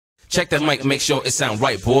Check that mic and make sure it sound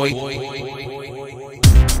right, boy.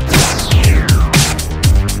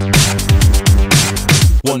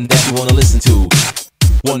 One that you wanna listen to.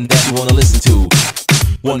 One that you wanna listen to.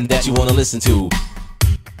 One that you wanna listen to.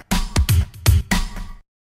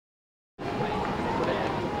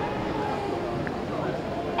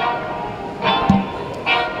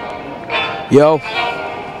 Yo.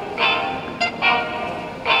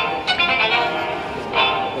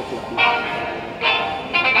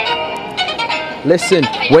 Listen,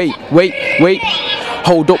 wait.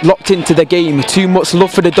 Hold up, locked into the game. Too much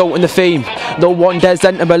love for the dough and the fame. No one dares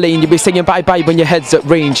enter my lane. You'll be singing bye-bye when your head's at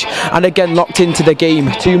range. And again, locked into the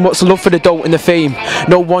game. Too much love for the dough and the fame.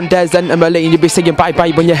 No one dares enter my lane. You'll be singing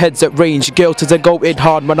bye-bye when your head's at range. Girl to the going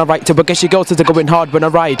hard when I write to, but guess your girl to the going hard when I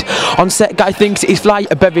ride. On set, guy thinks he's fly.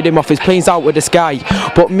 I buried him off his planes out with the sky.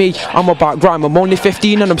 But me, I'm about grime. I'm only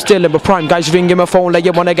 15 and I'm still in my prime. Guys ringing my phone like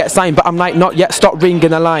you wanna get signed, but I'm like, not yet, stop ringing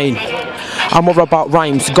the line. I'm more about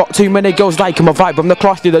rhymes. Got too many girls liking my vibe. I'm the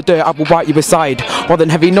cross through the dirt, I will bite you beside. More than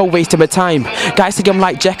heavy, no waste of my time. Guys think I'm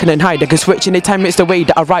like Jekyll and Hyde. I can switch anytime, it's the way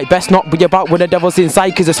that I write. Best not be about when the devil's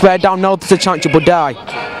inside, cause I swear down now there's a chance you will die.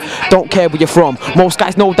 Don't care where you're from. Most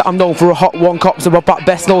guys know that I'm known for a hot one. Cops are about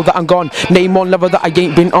best know that I'm gone. Name one level that I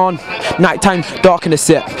ain't been on. Nighttime, dark in the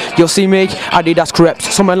sip. You'll see me, Adidas crept.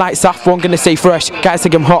 Someone like saffron, gonna say fresh. Guys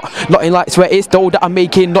think I'm hot, nothing like sweat. It's dough that I'm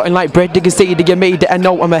making, nothing like bread. You can say that you made it and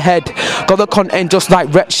know I'm ahead. Got the content just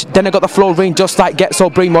like Wretch. Then I got the flow range just like Get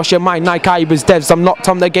So brainwash your mind like I was devs. I'm locked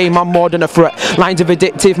on the game, I'm more than a threat. Lines of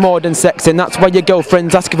addictive, more than sex. And that's why your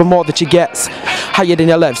girlfriend's asking for more that she gets. Higher than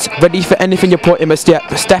your levs, ready for anything you put in my step.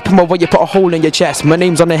 Step in my way, you put a hole in your chest. My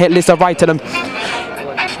name's on the hit list, I write to them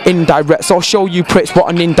indirect, so I'll show you pricks what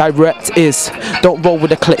an indirect is. Don't roll with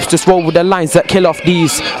the clips, just roll with the lines that kill off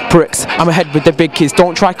these pricks. I'm ahead with the big kids,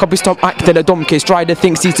 don't try copy, stop acting a dumb kid. Try to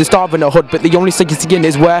think he's the star in the hood, but the only thing he's in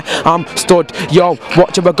is where I'm stood. Yo,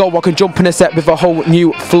 watch him go, I can jump in a set with a whole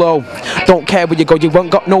new flow. Don't care where you go, you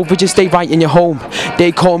won't got no vision, stay right in your home.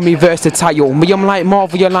 They call me versatile, me I'm like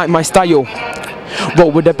Marvel, you like my style.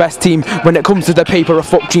 Roll with the best team when it comes to the paper of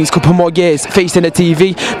fuck dreams. Couple more years facing the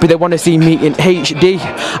TV, but they wanna see me in HD.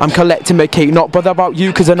 I'm collecting my cake, not bother about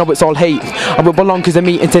you cause I know it's all hate. I will belong cause I'm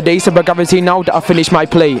meeting today, so I guarantee now that I finish my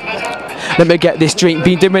plate. Let me get this drink,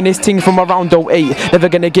 been doing this thing from around 08. Never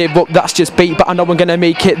gonna give up, that's just bait, but I know I'm gonna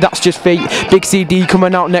make it, that's just fate. Big CD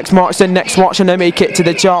coming out next March, then next March and I make it to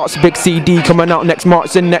the charts. Big CD coming out next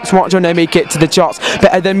March, then next March and I make it to the charts.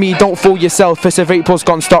 Better than me, don't fool yourself, first of April's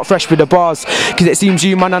gone, start fresh with the bars. Cause it seems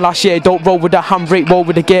you man last year, don't roll with the handbrake, roll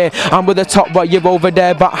with the gear. I'm with the top but you're over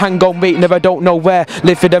there, but hang on wait, never don't know where.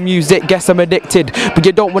 Live for the music, guess I'm addicted, but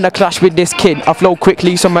you don't wanna clash with this kid. I flow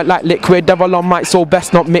quickly, something like liquid, devil on mic, so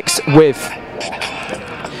best not mix with.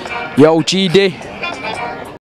 Yo, GD.